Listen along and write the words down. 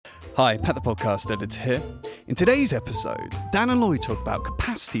Hi, Pat the Podcast Editor here. In today's episode, Dan and Lloyd talk about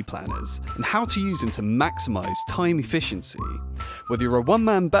capacity planners and how to use them to maximise time efficiency, whether you're a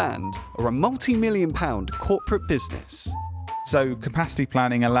one-man band or a multi-million-pound corporate business. So capacity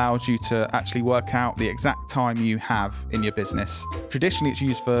planning allows you to actually work out the exact time you have in your business. Traditionally, it's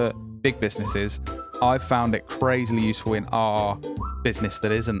used for big businesses. I've found it crazily useful in our business that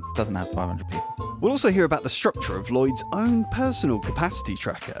doesn't have 500 people. We'll also hear about the structure of Lloyd's own personal capacity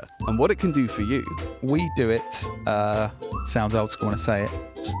tracker and what it can do for you. We do it, sounds old school when I say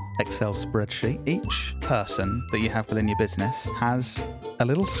it, Excel spreadsheet. Each person that you have within your business has a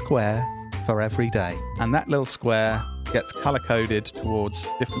little square for every day. And that little square gets colour-coded towards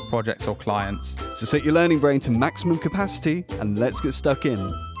different projects or clients. So set your learning brain to maximum capacity and let's get stuck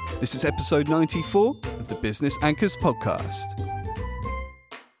in. This is episode 94 of the Business Anchors Podcast.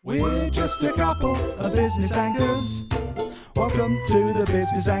 We're just a couple of business anchors. Welcome to the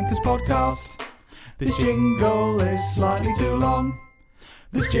Business Anchors Podcast. This jingle is slightly too long.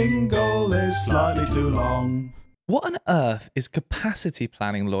 This jingle is slightly too long. What on earth is capacity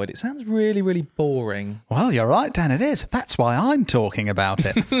planning, Lloyd? It sounds really, really boring. Well, you're right, Dan, it is. That's why I'm talking about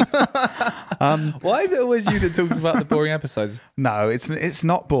it. Why is it always you that talks about the boring episodes? No, it's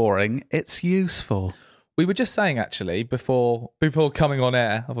not boring. It's useful. We were just saying, actually, before coming on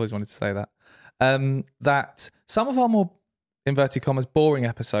air, I've always wanted to say that, that some of our more, inverted commas, boring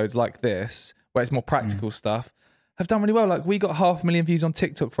episodes like this, where it's more practical stuff, have done really well. Like, we got 500,000 views on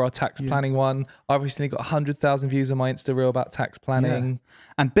TikTok for our tax planning one. I recently got 100,000 views on my Insta Reel about tax planning.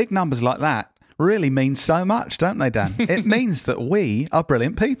 Yeah. And big numbers like that really mean so much, don't they, Dan? It means that we are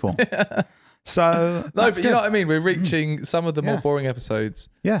brilliant people. Yeah. So no, but you know what I mean? We're reaching some of the more boring episodes.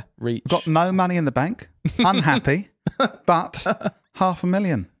 Yeah. Reach. Got no money in the bank, unhappy, but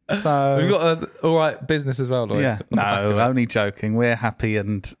 500,000. So we've got an all right business as well, Lloyd. Yeah. No, only joking. We're happy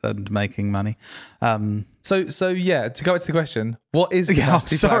and making money. So yeah, to go to the question, what is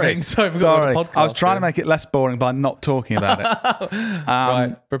capacity planning? Sorry. I was trying to make it less boring by not talking about it.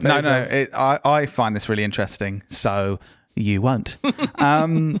 Right. I find this really interesting, so you won't.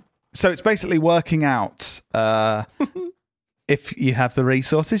 So it's basically working out if you have the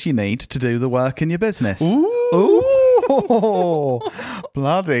resources you need to do the work in your business. Ooh.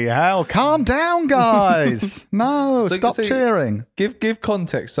 Bloody hell. Calm down, guys. No, stop cheering. Give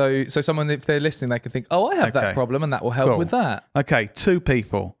context. So someone, if they're listening, they can think, oh, I have that problem and that will help with that. Okay, two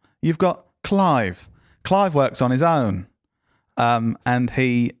people. You've got Clive. Clive works on his own and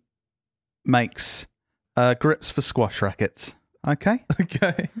he makes grips for squash rackets. Okay?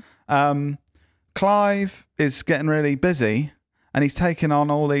 Okay. Clive is getting really busy and he's getting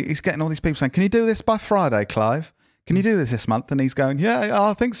all these people saying, can you do this by Friday, Clive? Can you do this month? And he's going, yeah,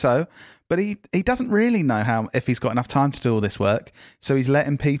 I think so. But he doesn't really know if he's got enough time to do all this work. So he's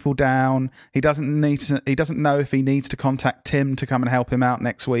letting people down. He doesn't know if he needs to contact Tim to come and help him out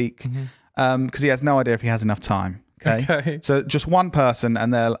next week because he has no idea if he has enough time. Okay. So just one person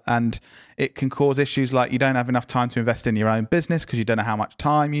and it can cause issues like you don't have enough time to invest in your own business because you don't know how much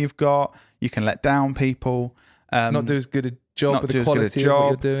time you've got. You can let down people. Not do as good a job with the quality of what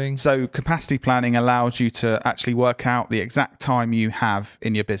you're doing. So capacity planning allows you to actually work out the exact time you have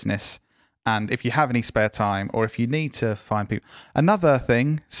in your business. And if you have any spare time or if you need to find people. Another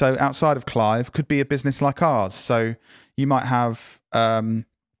thing, so outside of Clive, could be a business like ours. So you might have a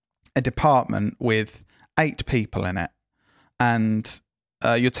department with 8 people in it and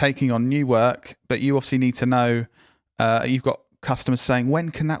you're taking on new work, but you obviously need to know, you've got customers saying,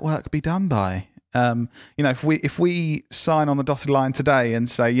 when can that work be done by? If we sign on the dotted line today and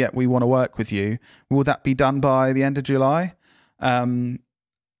say, yeah, we want to work with you, will that be done by the end of July? And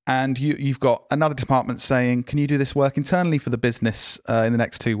you've got another department saying, can you do this work internally for the business in the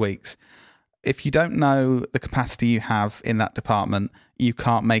next 2 weeks? If you don't know the capacity you have in that department, you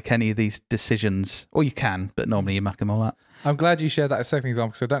can't make any of these decisions. Or you can, but normally you muck them all up. I'm glad you shared that as a second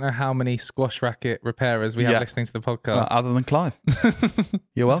example, because I don't know how many squash racket repairers we have listening to the podcast. Other than Clive.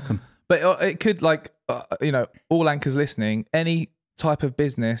 You're welcome. But it could, all anchors listening, any type of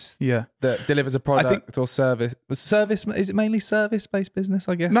business that delivers a product or service. Is it mainly service-based business,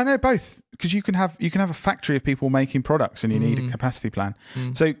 I guess? No, both. Because you can have a factory of people making products and you need a capacity plan.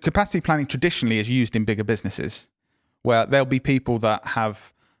 So capacity planning traditionally is used in bigger businesses where there'll be people that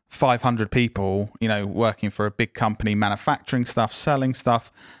have 500 people, working for a big company, manufacturing stuff, selling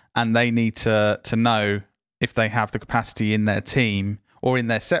stuff, and they need to know if they have the capacity in their team or in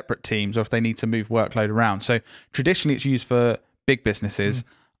their separate teams, or if they need to move workload around. So traditionally it's used for big businesses.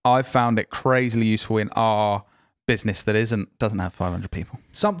 I've found it crazily useful in our business that doesn't have 500 people.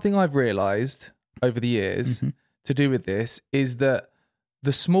 Something I've realised over the years to do with this is that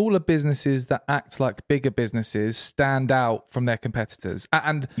the smaller businesses that act like bigger businesses stand out from their competitors.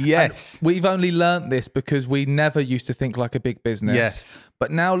 And Yes. and we've only learnt this because we never used to think like a big business. Yes. But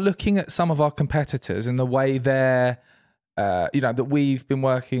now looking at some of our competitors and the way they're, that we've been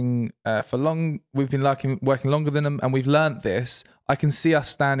working we've been working longer than them, and we've learnt this, I can see us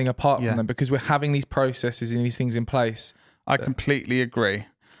standing apart from them because we're having these processes and these things in place. I completely agree.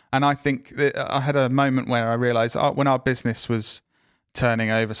 And I think that I had a moment where I realised when our business was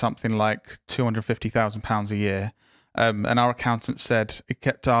turning over something like £250,000 a year, and our accountant said, it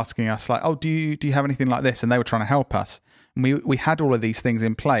kept asking us like, "Oh, do you have anything like this?" And they were trying to help us. And we had all of these things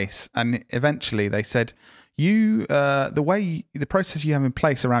in place, and eventually they said, the process you have in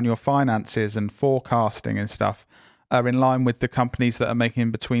place around your finances and forecasting and stuff are in line with the companies that are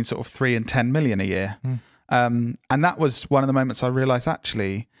making between sort of 3 and 10 million a year. And that was one of the moments I realised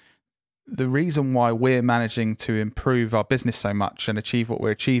actually the reason why we're managing to improve our business so much and achieve what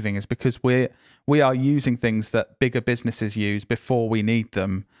we're achieving is because we are using things that bigger businesses use before we need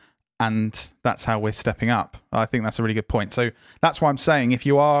them, and that's how we're stepping up. I think that's a really good point. So that's why I'm saying if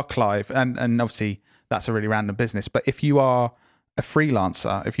you are Clive, and obviously that's a really random business, but if you are a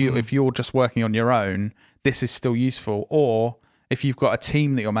freelancer, if you're just working on your own, this is still useful. Or if you've got a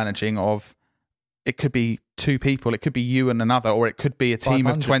team that you're managing of, it could be 2 people, it could be you and another, or it could be a team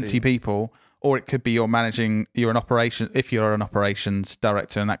of 20 people, or it could be you're an operation. If you're an operations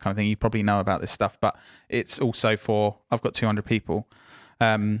director and that kind of thing, you probably know about this stuff, but it's also for, I've got 200 people.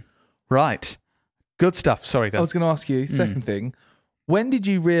 Right. Good stuff. Sorry, Dan. I was going to ask you, second thing, when did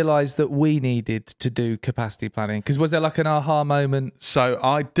you realise that we needed to do capacity planning? Because was there like an aha moment? So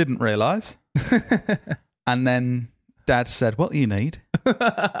I didn't realise. And then Dad said, what you need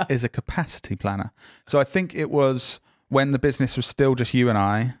is a capacity planner. So I think it was when the business was still just you and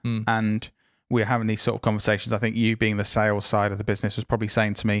I, and we were having these sort of conversations. I think you, being the sales side of the business, was probably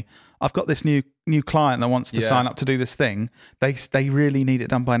saying to me, I've got this new client that wants to sign up to do this thing. They really need it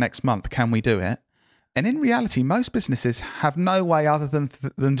done by next month. Can we do it? And in reality, most businesses have no way other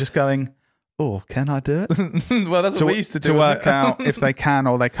than just going, oh, can I do it? Well, that's what we used to do. To work out if they can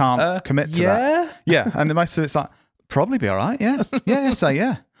or they can't commit to that. Yeah. And most of it's like, probably be all right. Yeah. Yeah. Say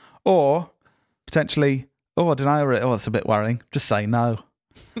yeah. Or potentially, I don't know. Oh, it's a bit worrying. Just say no.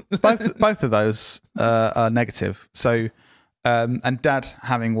 Both of those are negative. So, and Dad,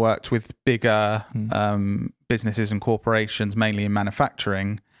 having worked with bigger businesses and corporations, mainly in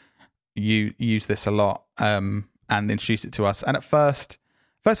manufacturing, you use this a lot and introduced it to us. And at first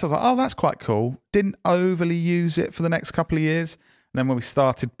I was like, oh, that's quite cool. Didn't overly use it for the next couple of years. And then when we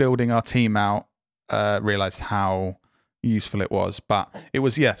started building our team out, realised how useful it was. But it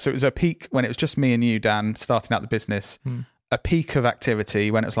was, so it was a peak when it was just me and you, Dan, starting out the business, a peak of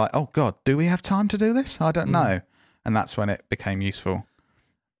activity when it was like, oh God, do we have time to do this? I don't know. And that's when it became useful.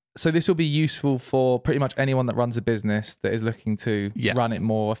 So this will be useful for pretty much anyone that runs a business that is looking to run it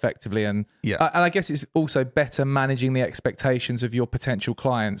more effectively. And I guess it's also better managing the expectations of your potential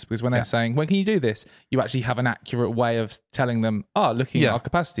clients, because when they're saying, when can you do this? You actually have an accurate way of telling them, looking at our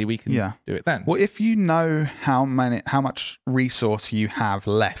capacity, we can do it then. Well, if you know how much resource you have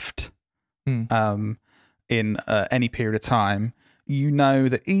left in any period of time, you know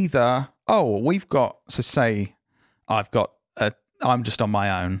that either, say I'm just on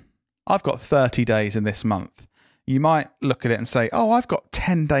my own. I've got 30 days in this month. You might look at it and say, I've got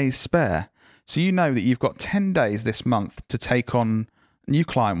 10 days spare. So you know that you've got 10 days this month to take on new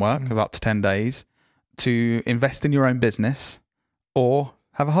client work of up to 10 days, to invest in your own business, or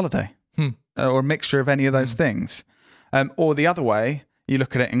have a holiday, or a mixture of any of those things. Or the other way, you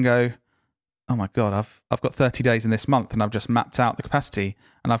look at it and go, oh my God, I've got 30 days in this month and I've just mapped out the capacity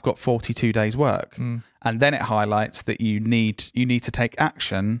and I've got 42 days work. And then it highlights that you need to take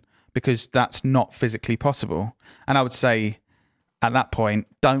action because that's not physically possible. And I would say at that point,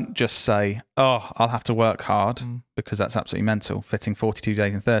 don't just say, I'll have to work hard, because that's absolutely mental, fitting 42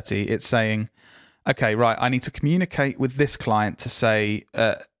 days in 30. It's saying, okay, right, I need to communicate with this client to say,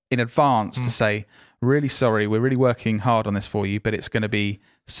 in advance, to say, really sorry, we're really working hard on this for you, but it's going to be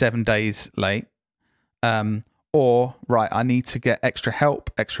 7 days late. Or, right, I need to get extra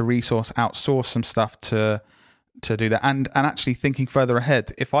help, extra resource, outsource some stuff to do that. And actually thinking further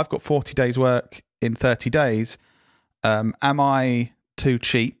ahead, if I've got 40 days work in 30 days, am I too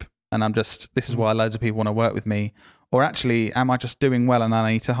cheap? And this is why loads of people want to work with me. Or actually, am I just doing well and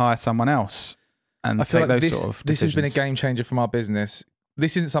I need to hire someone else? And I feel like this has been a game changer from our business.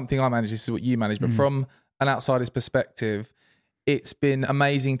 This isn't something I manage, this is what you manage. But from an outsider's perspective, it's been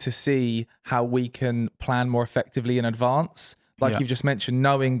amazing to see how we can plan more effectively in advance. Like you've just mentioned,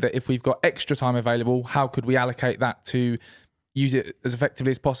 knowing that if we've got extra time available, how could we allocate that to use it as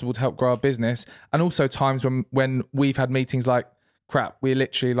effectively as possible to help grow our business. And also times when we've had meetings like, crap, we're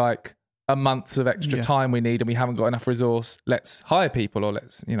literally like a month of extra time we need and we haven't got enough resource. Let's hire people, or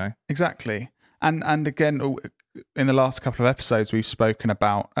let's, Exactly. And again, in the last couple of episodes, we've spoken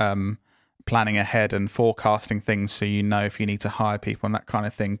about planning ahead and forecasting things so you know if you need to hire people and that kind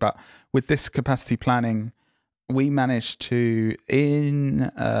of thing. But with this capacity planning, we managed to,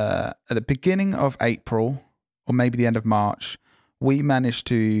 at the beginning of April, or maybe the end of March, we managed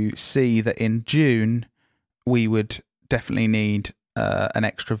to see that in June, we would definitely need an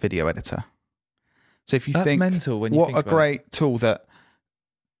extra video editor. So if you That's think, mental when you what think a about great tool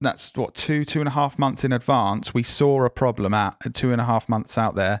that's what, 2.5 months in advance, we saw a problem at 2.5 months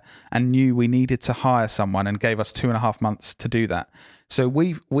out there and knew we needed to hire someone and gave us 2.5 months to do that. So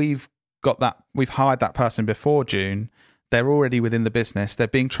we've hired that person before June. They're already within the business. They're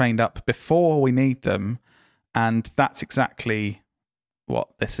being trained up before we need them. And that's exactly what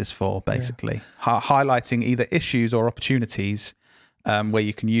this is for, basically. Highlighting either issues or opportunities where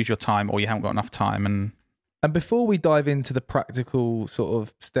you can use your time or you haven't got enough time. And before we dive into the practical sort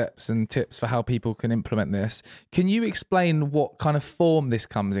of steps and tips for how people can implement this, can you explain what kind of form this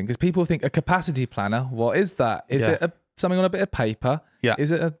comes in? Because people think a capacity planner, what is that? Is it something on a bit of paper? Yeah.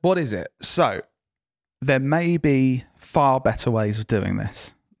 What is it? So there may be far better ways of doing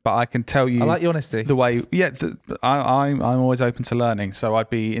this, but I can tell you, I like your honesty. The way, I'm always open to learning. So I'd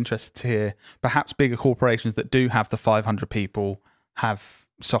be interested to hear perhaps bigger corporations that do have the 500 people have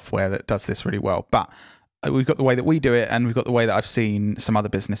software that does this really well. But we've got the way that we do it, and we've got the way that I've seen some other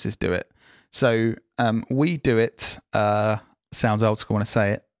businesses do it. So we do it, sounds old school when I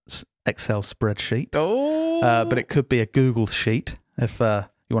say it, Excel spreadsheet. Oh. But it could be a Google sheet if you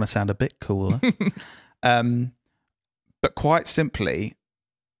want to sound a bit cooler. But quite simply,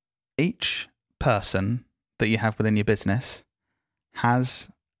 each person that you have within your business has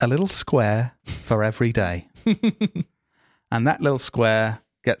a little square for every day. And that little square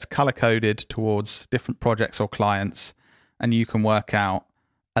gets color-coded towards different projects or clients, and you can work out,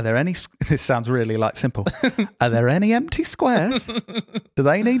 are there any, this sounds really like simple, are there any empty squares? Do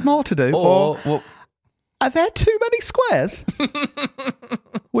they need more to do? Or are there too many squares?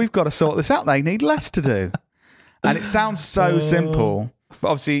 We've got to sort this out. They need less to do. And it sounds so simple. But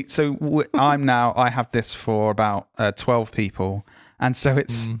obviously, so I have this for about 12 people. And so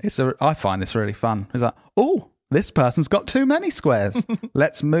I find this really fun. It's like, this person's got too many squares.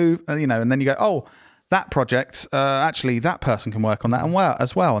 Let's move, and then you go, that project, actually that person can work on that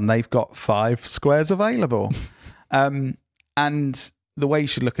as well. And they've got 5 squares available. And the way you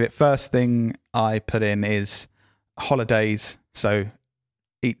should look at it, first thing I put in is holidays. So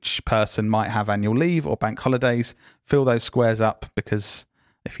each person might have annual leave or bank holidays. Fill those squares up, because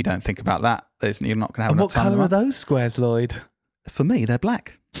if you don't think about that, you're not going to have enough time. And what colour are those squares, Lloyd? For me, they're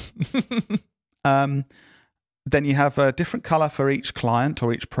black. Then you have a different colour for each client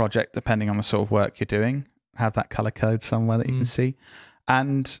or each project, depending on the sort of work you're doing. Have that colour code somewhere that you can see.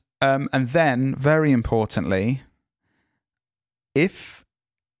 And then, very importantly, if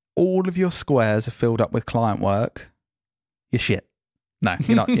all of your squares are filled up with client work, you're shit. No,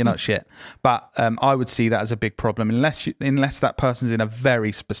 you're not shit. But I would see that as a big problem unless that person's in a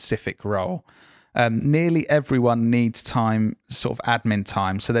very specific role. Nearly everyone needs time, sort of admin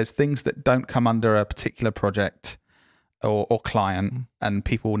time. So there's things that don't come under a particular project or client, and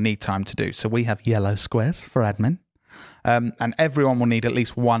people will need time to do. So we have yellow squares for admin. And everyone will need at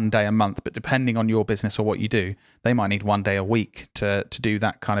least one day a month, but depending on your business or what you do, they might need one day a week to do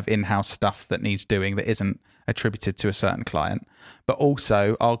that kind of in-house stuff that needs doing that isn't attributed to a certain client. But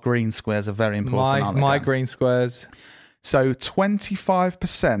also our green squares are very important. My green squares. So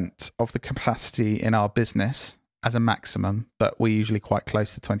 25% of the capacity in our business as a maximum, but we're usually quite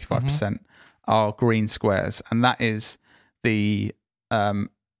close to 25%, are green squares. And that is the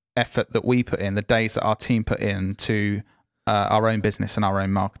effort that we put in, the days that our team put in to our own business and our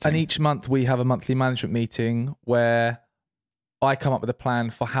own marketing. And each month we have a monthly management meeting where I come up with a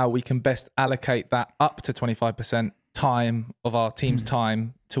plan for how we can best allocate that up to 25% time of our team's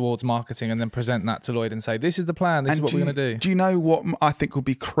time towards marketing, and then present that to Lloyd and say, this is the plan, this is what we're going to do. Do you know what I think will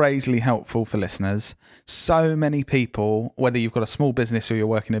be crazily helpful for listeners? So many people, whether you've got a small business or you're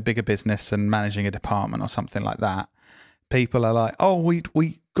working in a bigger business and managing a department or something like that, people are like,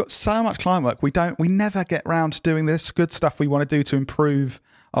 we got so much client work, we never get around to doing this good stuff we want to do to improve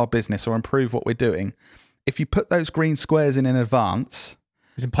our business or improve what we're doing. If you put those green squares in advance,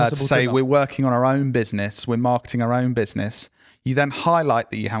 it's impossible to say we're working on our own business, we're marketing our own business, you then highlight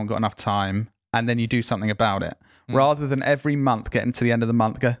that you haven't got enough time, and then you do something about it, rather than every month getting to the end of the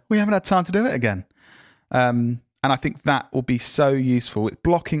month go, we haven't had time to do it again. And I think that will be so useful.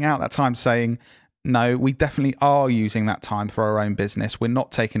 Blocking out that time, saying, no, we definitely are using that time for our own business. We're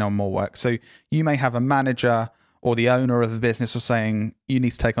not taking on more work. So you may have a manager or the owner of the business or saying, you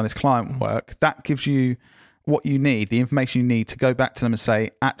need to take on this client work. That gives you what you need, the information you need to go back to them and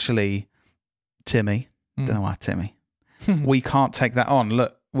say, actually, Timmy, don't know why Timmy, we can't take that on.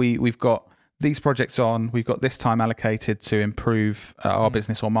 Look, we've got these projects on, we've got this time allocated to improve our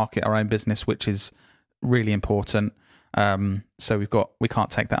business or market our own business, which is really important. So we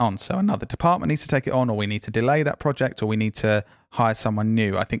can't take that on. So another department needs to take it on, or we need to delay that project, or we need to hire someone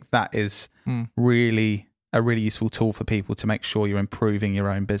new. I think that is really a really useful tool for people to make sure you're improving your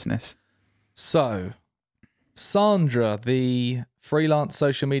own business. So, Sandra, the freelance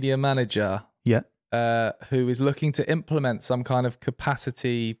social media manager, who is looking to implement some kind of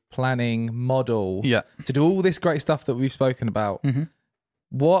capacity planning model to do all this great stuff that we've spoken about.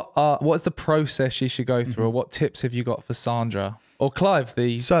 What is the process she should go through, or what tips have you got for Sandra or Clive?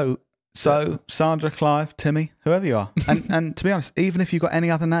 So Sandra, Clive, Timmy, whoever you are, and to be honest, even if you've got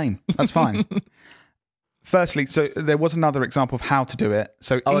any other name, that's fine. Firstly, so there was another example of how to do it.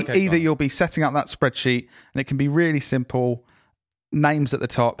 So either you'll be setting up that spreadsheet, and it can be really simple, names at the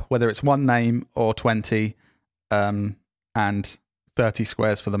top, whether it's one name or 20, and 30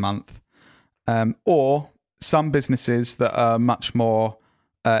 squares for the month, or some businesses that are much more.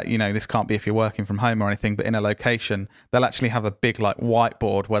 This can't be if you're working from home or anything, but in a location, they'll actually have a big like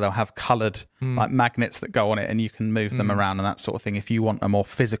whiteboard where they'll have coloured like magnets that go on it, and you can move them around and that sort of thing. If you want a more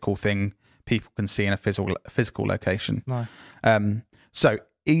physical thing, people can see in a physical location. Nice. So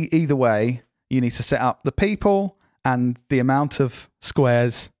either way, you need to set up the people and the amount of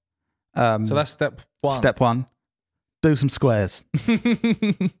squares. So that's step one. Step one, do some squares.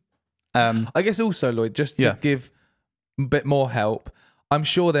 I guess also, Lloyd, just to give a bit more help, I'm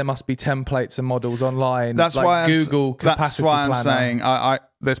sure there must be templates and models online. That's like why Google Capacity Planner. That's why I'm saying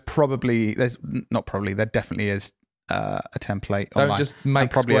there definitely is a template Don't online. just make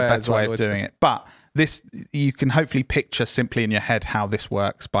and probably a better way of doing it. But this, you can hopefully picture simply in your head how this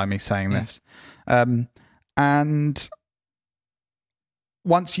works by me saying this. And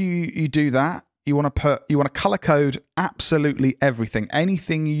once you do that, you want to color code absolutely everything.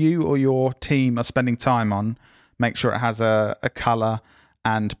 Anything you or your team are spending time on, make sure it has a color,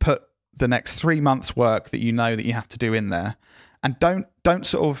 and put the next 3 months' work that you know that you have to do in there. And don't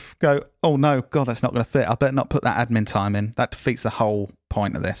sort of go, oh no, God, that's not going to fit. I better not put that admin time in. That defeats the whole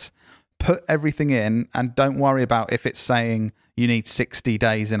point of this. Put everything in, and don't worry about if it's saying you need 60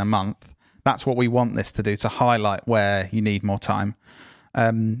 days in a month. That's what we want this to do, to highlight where you need more time.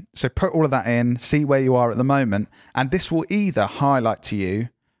 So put all of that in, see where you are at the moment, and this will either highlight to you,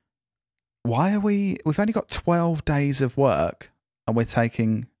 we've only got 12 days of work and we're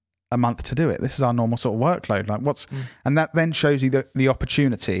taking a month to do it. This is our normal sort of workload. And that then shows you the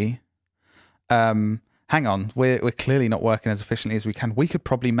opportunity. Hang on, we're clearly not working as efficiently as we can. We could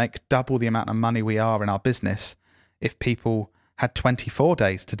probably make double the amount of money we are in our business if people had 24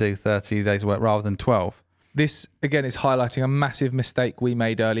 days to do 30 days of work rather than 12. This, again, is highlighting a massive mistake we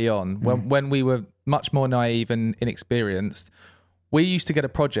made early on. When we were much more naive and inexperienced, we used to get a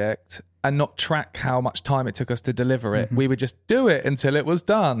project and not track how much time it took us to deliver it. We would just do it until it was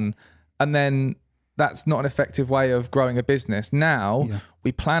done. And then that's not an effective way of growing a business. Now,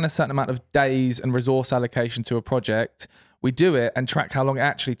 we plan a certain amount of days and resource allocation to a project. We do it and track how long it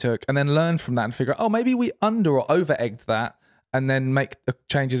actually took, and then learn from that and figure out, maybe we under or over-egged that, and then make the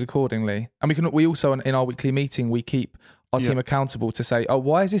changes accordingly. And we also, in our weekly meeting, we keep our team accountable to say,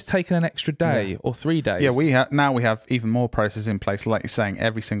 why is this taking an extra day or 3 days? Yeah, now we have even more processes in place. Like you're saying,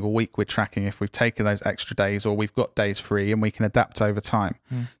 every single week we're tracking if we've taken those extra days or we've got days free, and we can adapt over time.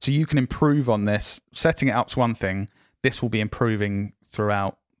 So you can improve on this. Setting it up's one thing. This will be improving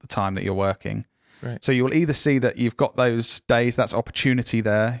throughout the time that you're working. Right. So you'll either see that you've got those days, that's opportunity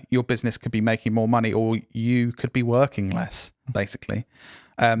there. Your business could be making more money, or you could be working less, basically.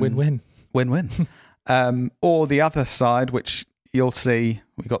 Win-win. Win-win. Or the other side, which you'll see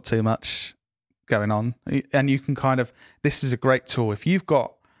we've got too much going on. And you can this is a great tool. If you've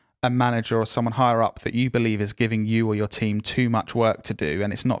got a manager or someone higher up that you believe is giving you or your team too much work to do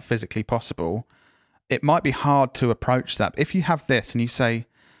and it's not physically possible, it might be hard to approach that. If you have this and you say,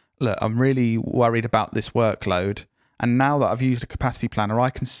 look, I'm really worried about this workload, and now that I've used a capacity planner, I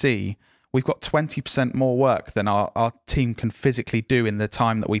can see we've got 20% more work than our team can physically do in the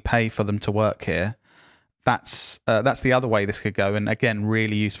time that we pay for them to work here. That's the other way this could go, and again,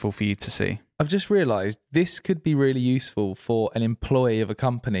 really useful for you to see. I've just realised this could be really useful for an employee of a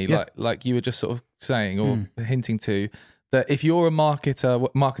company, like you were just sort of saying or hinting to, that if you're a marketer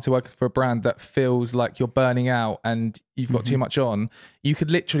working for a brand that feels like you're burning out and you've got too much on, you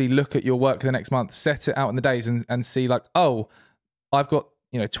could literally look at your work for the next month, set it out in the days and see like, oh, I've got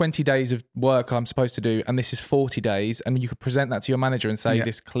 20 days of work I'm supposed to do, and this is 40 days, and you could present that to your manager and say,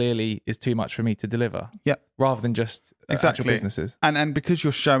 this clearly is too much for me to deliver. Yeah. Rather than just actual businesses. And because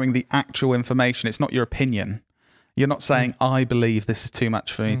you're showing the actual information, it's not your opinion. You're not saying, I believe this is too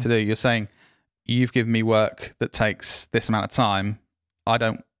much for me to do. You're saying, you've given me work that takes this amount of time. I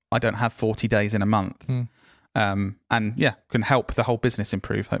don't have 40 days in a month. And can help the whole business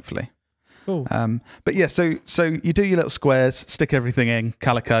improve, hopefully. Cool. But yeah, so you do your little squares, stick everything in,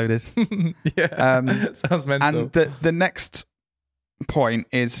 color coded. Sounds mental. And the next point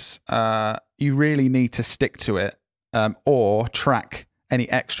is you really need to stick to it, or track any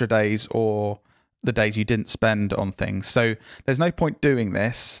extra days or the days you didn't spend on things. So there's no point doing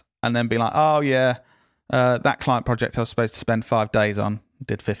this and then be like, oh yeah, that client project I was supposed to spend 5 days on,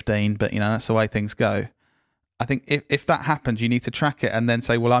 did 15, but that's the way things go. I think if that happens, you need to track it and then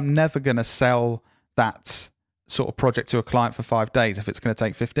say, well, I'm never going to sell that sort of project to a client for 5 days if it's going to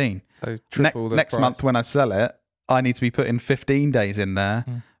take 15. So triple the next price. month when I sell it, I need to be putting 15 days in there.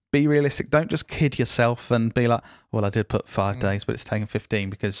 Be realistic. Don't just kid yourself and be like, well, I did put 5 days, but it's taken 15,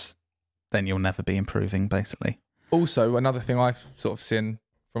 because then you'll never be improving, basically. Also, another thing I've sort of seen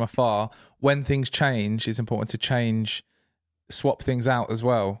from afar, when things change, it's important to swap things out as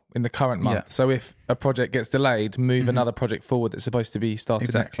well in the current month. So if a project gets delayed, move another project forward that's supposed to be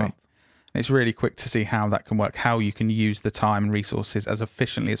started next month. It's really quick to see how that can work, how you can use the time and resources as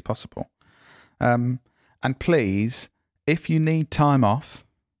efficiently as possible. And please, if you need time off,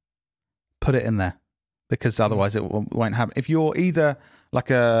 put it in there, because otherwise it won't happen. If you're either like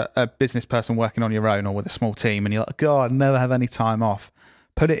a business person working on your own or with a small team and you're like, God, I never have any time off,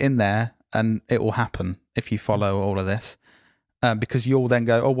 put it in there and it will happen if you follow all of this. Because you'll then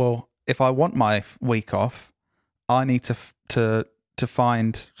go, oh, well, if I want my week off, I need to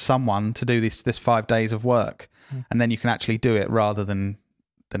find someone to do this 5 days of work. And then you can actually do it rather than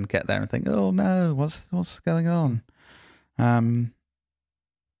get there and think, oh no, what's going on? And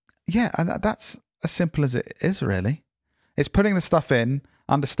that's as simple as it is, really. It's putting the stuff in,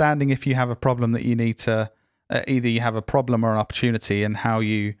 understanding if you have a problem that you need to, either you have a problem or an opportunity, and how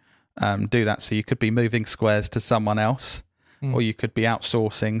you do that. So you could be moving squares to someone else, or you could be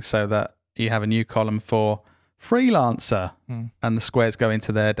outsourcing so that you have a new column for freelancer and the squares go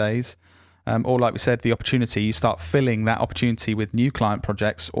into their days. Or like we said, the opportunity, you start filling that opportunity with new client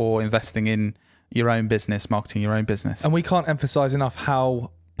projects or investing in your own business, marketing your own business. And we can't emphasize enough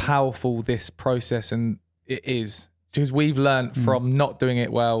how powerful this process and it is, because we've learned from not doing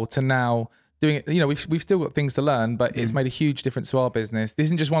it well to now doing it. We've still got things to learn, but it's made a huge difference to our business. This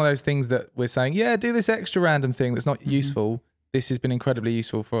isn't just one of those things that we're saying, yeah, do this extra random thing that's not useful. This has been incredibly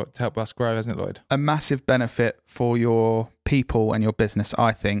useful to help us grow, hasn't it, Lloyd? A massive benefit for your people and your business,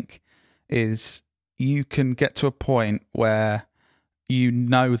 I think, is you can get to a point where you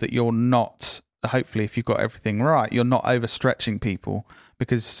know that you're not, hopefully if you've got everything right, you're not overstretching people.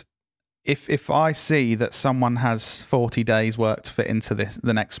 Because if I see that someone has 40 days work to fit into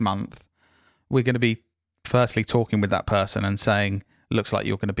the next month, we're going to be firstly talking with that person and saying, looks like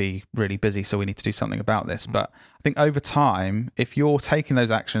you're going to be really busy, so we need to do something about this. But I think over time, if you're taking those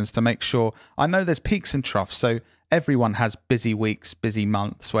actions to make sure, I know there's peaks and troughs, so everyone has busy weeks, busy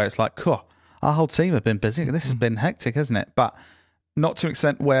months where it's like, cool, our whole team have been busy. This has been hectic, hasn't it? But not to an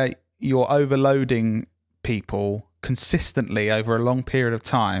extent where you're overloading people consistently over a long period of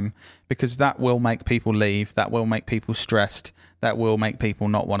time, because that will make people leave, that will make people stressed, that will make people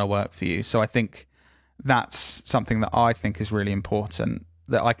not want to work for you. So I think that's something that I think is really important,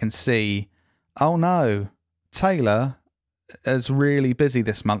 that I can see, oh no, Taylor is really busy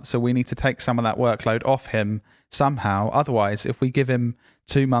this month, so we need to take some of that workload off him somehow. Otherwise, if we give him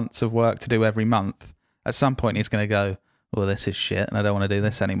 2 months of work to do every month, at some point he's going to go, well, this is shit and I don't want to do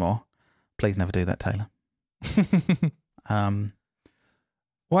this anymore. Please never do that, Taylor.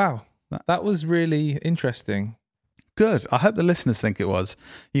 Wow, that was really interesting. Good. I hope the listeners think it was.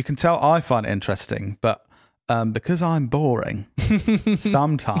 You can tell I find it interesting, but because I'm boring,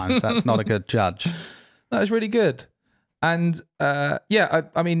 sometimes that's not a good judge. That was really good. And I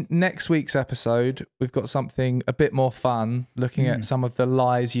mean, next week's episode, we've got something a bit more fun, looking at some of the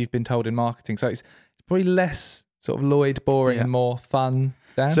lies you've been told in marketing. So it's probably less sort of Lloyd boring and more fun,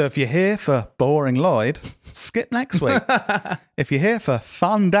 Dan. So if you're here for boring Lloyd, skip next week. If you're here for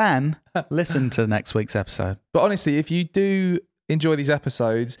fun Dan, listen to next week's episode. But honestly, if you do enjoy these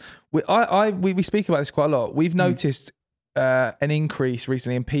episodes, we speak about this quite a lot. We've noticed an increase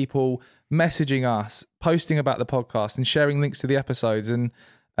recently in people messaging us, posting about the podcast and sharing links to the episodes. And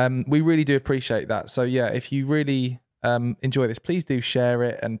we really do appreciate that. So yeah, if you really enjoy this, please do share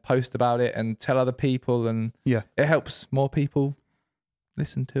it and post about it and tell other people. And Yeah. it helps more people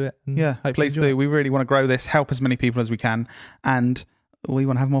listen to it. And Yeah, hopefully please enjoy do. it. We really want to grow this, help as many people as we can. And we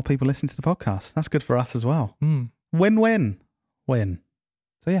want to have more people listen to the podcast. That's good for us as well. Win-win. Win.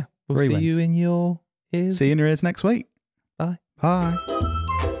 So yeah, we'll Three see wins. you in your ears. See you in your ears next week. Bye. Bye.